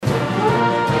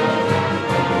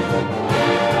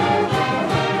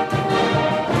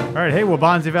All right, hey,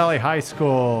 Waubonsie Valley High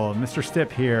School, Mr.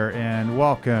 Stipp here, and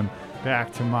welcome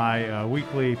back to my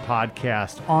weekly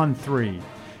podcast On 3,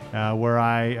 where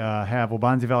I have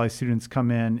Waubonsie Valley students come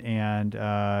in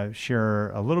and share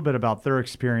a little bit about their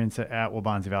experience at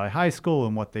Waubonsie Valley High School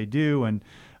and what they do and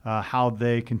how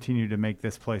they continue to make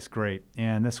this place great.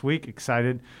 And this week,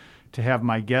 excited to have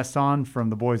my guest on from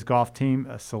the boys golf team,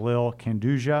 Salil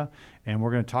Khanduja, and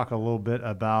we're going to talk a little bit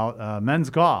about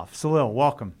men's golf. Salil,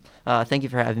 welcome. Thank you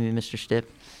for having me, Mr. Stipp.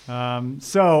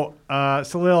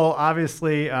 Salil,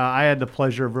 obviously, I had the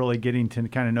pleasure of really getting to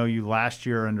kind of know you last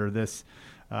year under this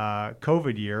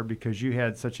COVID year because you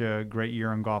had such a great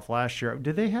year in golf last year.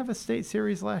 Did they have a state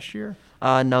series last year?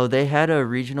 No, they had a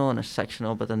regional and a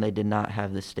sectional, but then they did not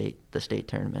have the state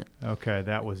tournament. Okay,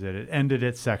 that was it. It ended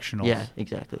at sectionals. Yeah,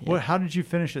 exactly. Yeah. How did you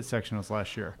finish at sectionals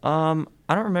last year?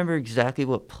 I don't remember exactly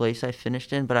what place I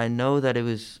finished in, but I know that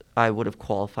I would have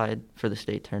qualified for the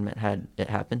state tournament had it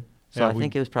happened. So I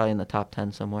think it was probably in the top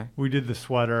 10 somewhere. We did the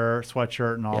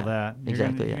sweatshirt, and all that.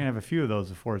 Exactly. You're gonna have a few of those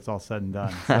before it's all said and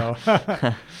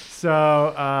done.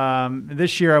 So,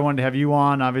 this year I wanted to have you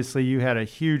on. Obviously, you had a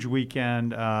huge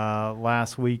weekend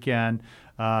last weekend.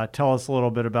 Tell us a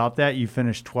little bit about that. You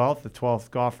finished 12th, the 12th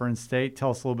golfer in state.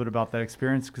 Tell us a little bit about that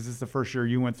experience because this is the first year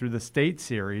you went through the state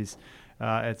series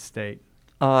at state.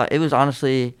 It was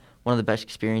honestly one of the best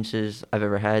experiences I've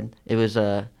ever had. It was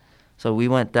so we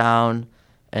went down.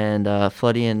 And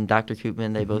Floody and Dr.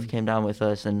 Koopman, they both came down with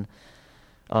us. And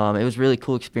it was a really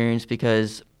cool experience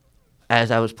because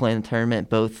as I was playing the tournament,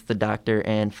 both the doctor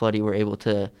and Floody were able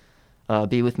to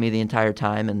be with me the entire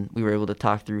time. And we were able to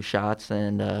talk through shots.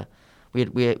 And we had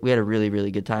a really,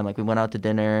 really good time. Like, we went out to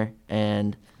dinner.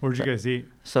 And where'd you guys eat?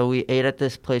 So we ate at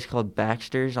this place called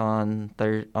Baxter's on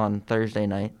Thursday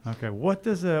night. Okay. What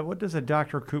does a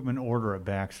Dr. Koopman order at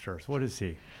Baxter's? What is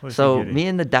he? So me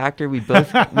and the doctor, we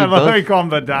both. I love how you call him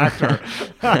the doctor.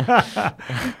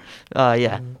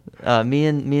 Me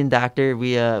and doctor,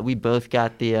 we both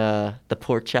got the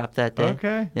pork chop that day.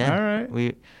 Okay. Yeah. All right.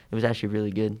 It was actually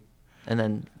really good, and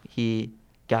then he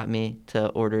got me to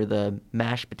order the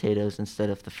mashed potatoes instead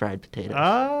of the fried potatoes.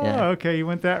 Oh, yeah. Okay. You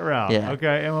went that route. Yeah.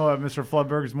 Okay. And what, Mr.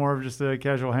 Floodberg is more of just a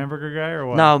casual hamburger guy, or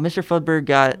what? No, Mr. Floodberg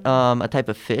got a type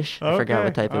of fish. Okay. I forgot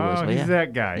what type it was. Oh, but he's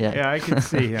that guy. Yeah, I can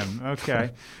see him. Okay.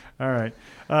 All right.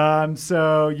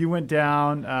 So you went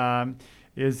down.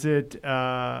 Is it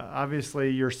obviously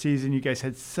your season? You guys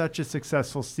had such a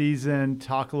successful season.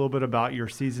 Talk a little bit about your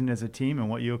season as a team and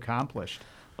what you accomplished.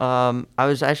 I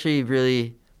was actually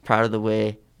really proud of the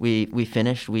way we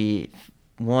finished. We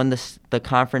won the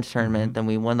conference tournament, then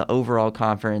we won the overall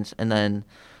conference, and then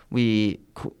we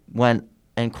went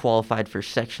and qualified for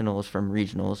sectionals from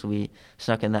regionals. We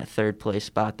snuck in that third place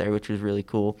spot there, which was really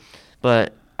cool.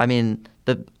 But I mean,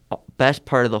 the best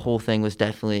part of the whole thing was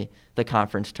definitely the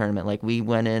conference tournament. Like, we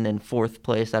went in fourth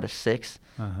place out of 6,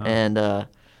 and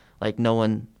like, no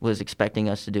one was expecting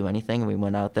us to do anything. We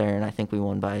went out there, and I think we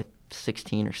won by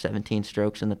 16 or 17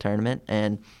 strokes in the tournament.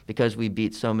 And because we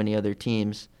beat so many other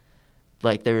teams,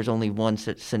 like, there was only one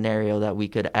scenario that we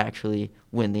could actually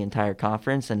win the entire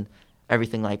conference, and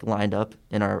everything like lined up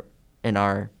in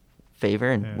our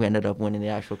favor, and we ended up winning the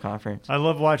actual conference. I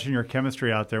love watching your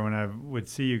chemistry out there when I would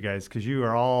see you guys, because you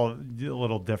are all a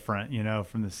little different,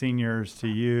 from the seniors to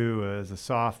you as a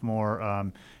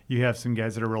sophomore. You have some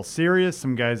guys that are real serious,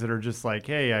 some guys that are just like,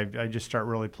 hey, I just start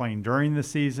really playing during the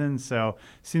season. So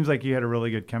it seems like you had a really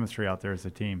good chemistry out there as a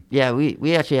team. Yeah,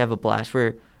 we actually have a blast.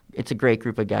 It's a great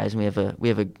group of guys, and we have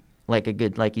a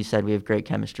good, like you said, we have great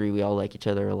chemistry. We all like each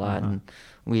other a lot, and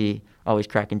we always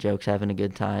cracking jokes, having a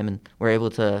good time, and we're able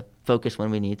to focus when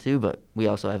we need to, but we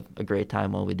also have a great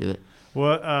time while we do it.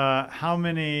 Well, how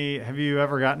many have you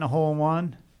ever gotten a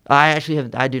hole-in-one? I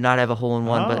do not have a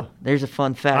hole-in-one, but there's a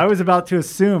fun fact. I was about to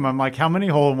assume. I'm like, how many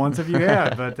hole-in-ones have you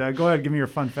had? But go ahead, give me your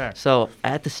fun fact. So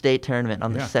at the state tournament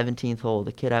on the 17th hole,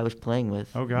 the kid I was playing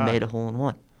with made a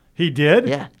hole-in-one. He did?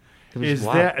 Yeah. Is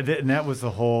that and that was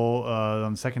the hole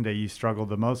on the second day you struggled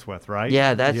the most with, right?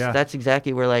 Yeah, that's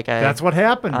exactly where that's what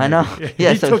happened. I know.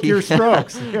 He took your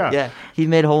strokes. Yeah. Yeah, he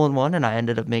made hole-in-one, and I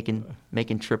ended up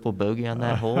making triple bogey on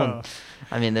that hole. And,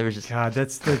 I mean, there was just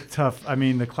that's the tough. I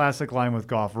mean, the classic line with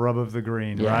golf: rub of the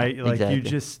green, right? Like exactly. You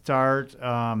just start.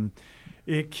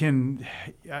 It can.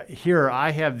 Here,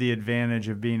 I have the advantage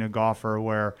of being a golfer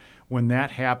where, when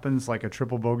that happens, like a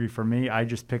triple bogey for me, I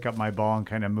just pick up my ball and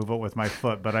kind of move it with my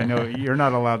foot. But I know you're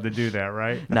not allowed to do that,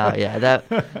 right? No, yeah,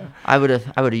 I would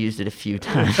have used it a few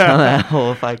times on that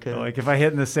hole if I could. Like if I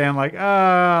hit in the sand, like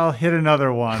I'll hit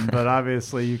another one. But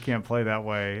obviously you can't play that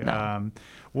way. No.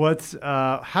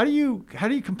 How do you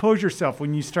compose yourself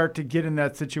when you start to get in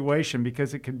that situation?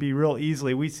 Because it could be real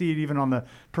easily. We see it even on the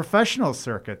professional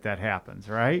circuit that happens,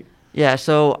 right? Yeah.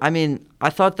 So I mean, I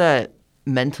thought that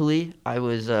mentally I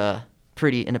was in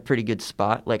a pretty good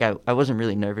spot. Like I wasn't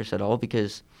really nervous at all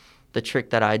because the trick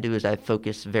that I do is I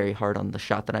focus very hard on the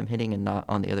shot that I'm hitting and not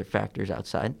on the other factors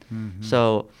outside. Mm-hmm.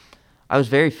 So I was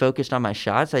very focused on my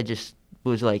shots. I just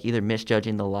was like either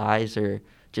misjudging the lies or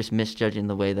just misjudging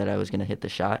the way that I was going to hit the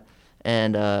shot.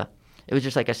 And it was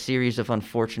just like a series of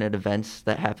unfortunate events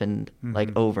that happened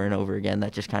like over and over again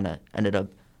that just kind of ended up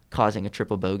causing a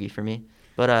triple bogey for me.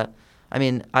 But I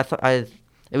mean,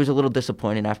 it was a little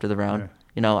disappointing after the round.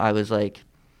 Yeah. I was like,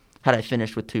 had I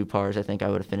finished with 2 pars, I think I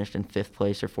would have finished in 5th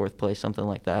place or 4th place, something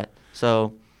like that.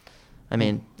 So, I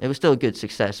mean, it was still a good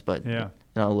success, but a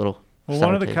little. Well,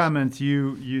 one of the comments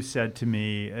you said to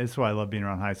me, this is why I love being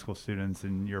around high school students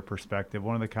and your perspective.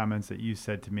 One of the comments that you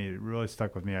said to me, it really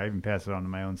stuck with me. I even passed it on to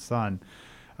my own son.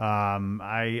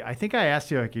 I think I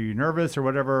asked you, like, are you nervous or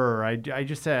whatever? Or I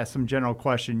just asked some general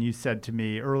question. You said to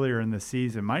me earlier in the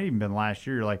season, might have even been last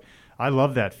year, you're like, I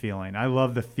love that feeling. I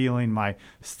love the feeling my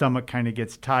stomach kind of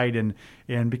gets tight. And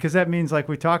because that means, like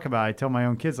we talk about, I tell my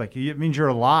own kids, like, it means you're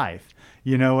alive.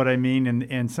 You know what I mean?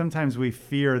 And sometimes we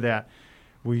fear that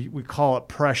we call it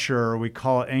pressure or we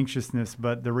call it anxiousness.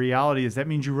 But the reality is that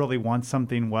means you really want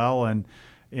something well. And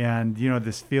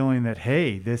this feeling that,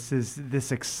 hey,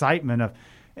 this excitement of,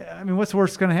 I mean, what's the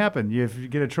worst going to happen? You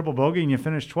get a triple bogey and you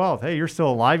finish 12th. Hey, you're still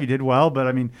alive. You did well. But,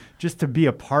 I mean, just to be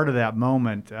a part of that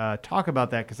moment, talk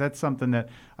about that because that's something that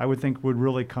I would think would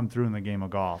really come through in the game of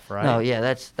golf, right? Oh, yeah,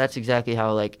 that's exactly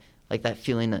how, like that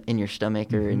feeling in your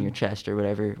stomach or in your chest or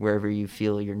whatever, wherever you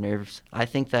feel your nerves. I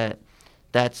think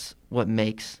that's what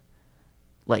makes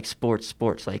like sports.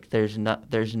 Like there's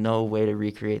no way to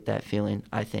recreate that feeling,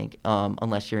 I think,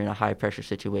 unless you're in a high pressure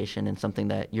situation and something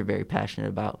that you're very passionate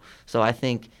about. So I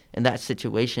think in that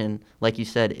situation, like you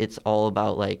said, it's all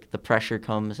about like the pressure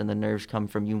comes and the nerves come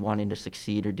from you wanting to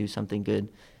succeed or do something good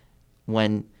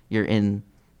when you're in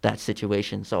that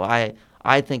situation. So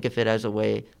I think of it as a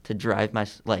way to drive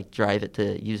it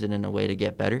to use it in a way to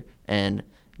get better and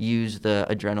use the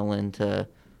adrenaline to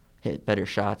hit better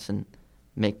shots and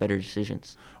make better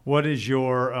decisions. What is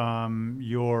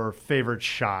your favorite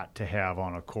shot to have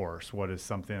on a course? What is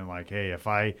something like,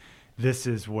 hey, this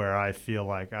is where I feel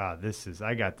like, I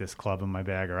got this club in my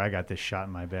bag or I got this shot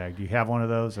in my bag. Do you have one of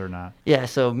those or not? Yeah,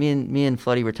 so me and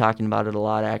Floody were talking about it a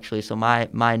lot actually. So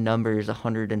my number is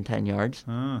 110 yards.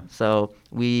 So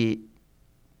we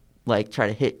like try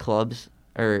to hit clubs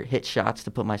or hit shots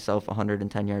to put myself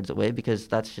 110 yards away because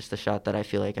that's just a shot that I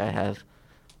feel like I have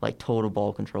like total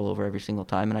ball control over every single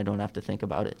time and I don't have to think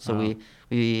about it. So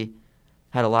we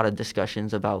had a lot of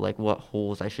discussions about like what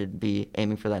holes I should be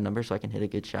aiming for that number so I can hit a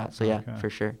good shot. So yeah, for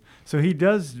sure. So he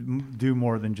does do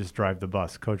more than just drive the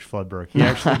bus, Coach Floodberg. He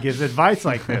actually gives advice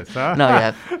like this, huh? No,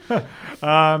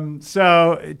 yeah.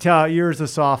 So tell you as a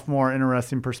sophomore,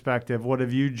 interesting perspective. What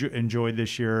have you enjoyed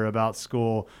this year about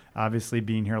school? Obviously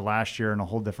being here last year in a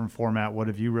whole different format. What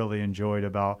have you really enjoyed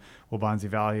about Waubonsie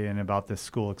Valley and about this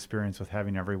school experience with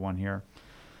having everyone here?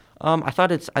 I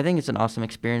think it's an awesome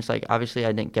experience. Like obviously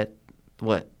I didn't get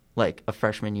what like a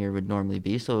freshman year would normally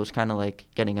be. So it was kind of like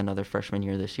getting another freshman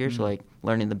year this year. So like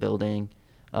learning the building,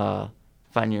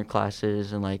 finding your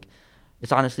classes, and like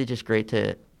it's honestly just great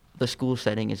the school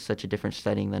setting is such a different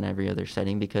setting than every other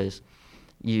setting because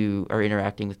you are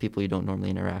interacting with people you don't normally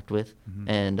interact with.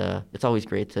 And it's always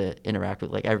great to interact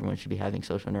with, like everyone should be having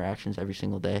social interactions every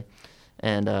single day.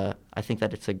 And I think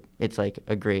that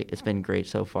it's been great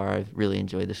so far. I've really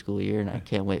enjoyed the school year, and I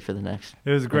can't wait for the next.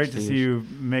 It was great to see you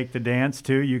make the dance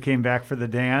too. You came back for the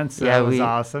dance. Yeah, that was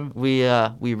awesome.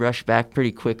 We rushed back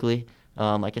pretty quickly.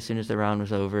 Like as soon as the round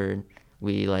was over,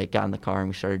 we like got in the car and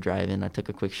we started driving. I took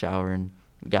a quick shower and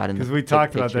got in. Because we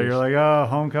talked about that. You're like, oh,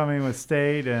 homecoming with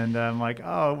State, and I'm like,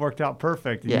 oh, it worked out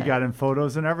perfect. And you got in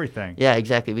photos and everything. Yeah,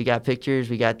 exactly. We got pictures,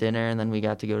 we got dinner, and then we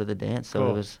got to go to the dance.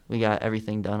 So cool. we got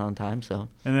everything done on time. So.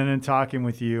 And then in talking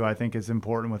with you, I think it's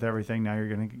important with everything. Now you're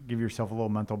going to give yourself a little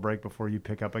mental break before you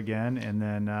pick up again, and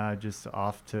then just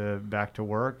off to back to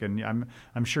work. And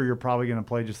I'm sure you're probably going to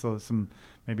play just some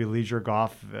maybe leisure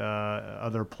golf,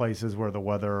 other places where the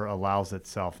weather allows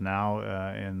itself now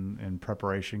in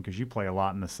preparation, because you play a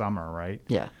lot in the summer, right?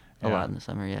 Yeah, a lot in the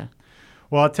summer, yeah.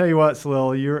 Well, I'll tell you what,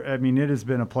 Salil, it has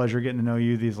been a pleasure getting to know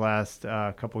you these last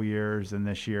couple years and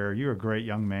this year. You're a great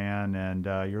young man, and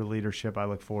your leadership, I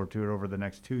look forward to it over the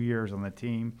next 2 years on the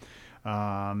team.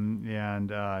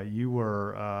 You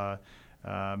were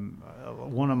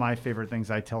one of my favorite things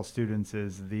I tell students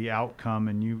is the outcome,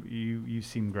 and you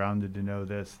seem grounded to know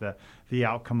this, that the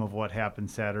outcome of what happened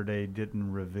Saturday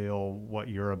didn't reveal what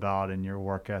you're about and your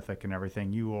work ethic and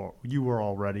everything. You were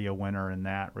already a winner in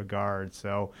that regard.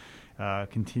 So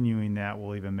continuing that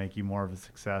will even make you more of a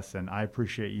success. And I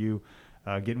appreciate you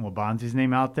getting Waubonsee's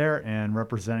name out there and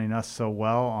representing us so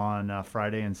well on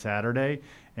Friday and Saturday,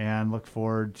 and look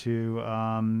forward to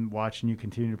watching you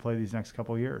continue to play these next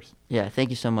couple of years. Yeah, thank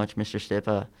you so much, Mr.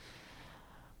 Stipp.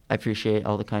 I appreciate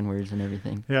all the kind words and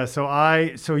everything. Yeah,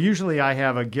 so usually I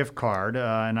have a gift card,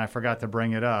 and I forgot to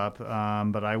bring it up,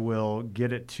 but I will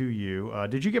get it to you.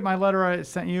 Did you get my letter I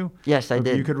sent you? Yes, I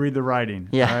did. You could read the writing.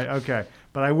 Yeah. Right? Okay,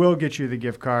 but I will get you the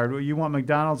gift card. You want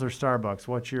McDonald's or Starbucks?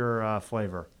 What's your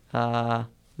flavor?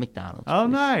 McDonald's. Oh,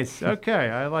 please. nice. Okay,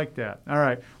 I like that. All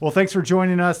right. Well, thanks for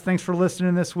joining us. Thanks for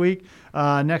listening this week.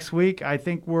 Next week, I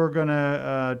think we're going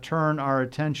to turn our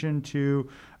attention to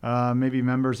maybe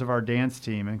members of our dance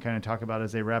team and kind of talk about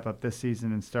as they wrap up this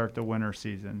season and start the winter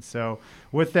season. So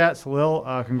with that,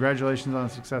 Salil, congratulations on a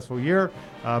successful year.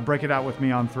 Break it out with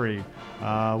me on 3.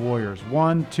 Warriors.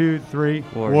 1, 2, 3.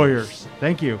 Warriors.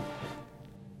 Thank you.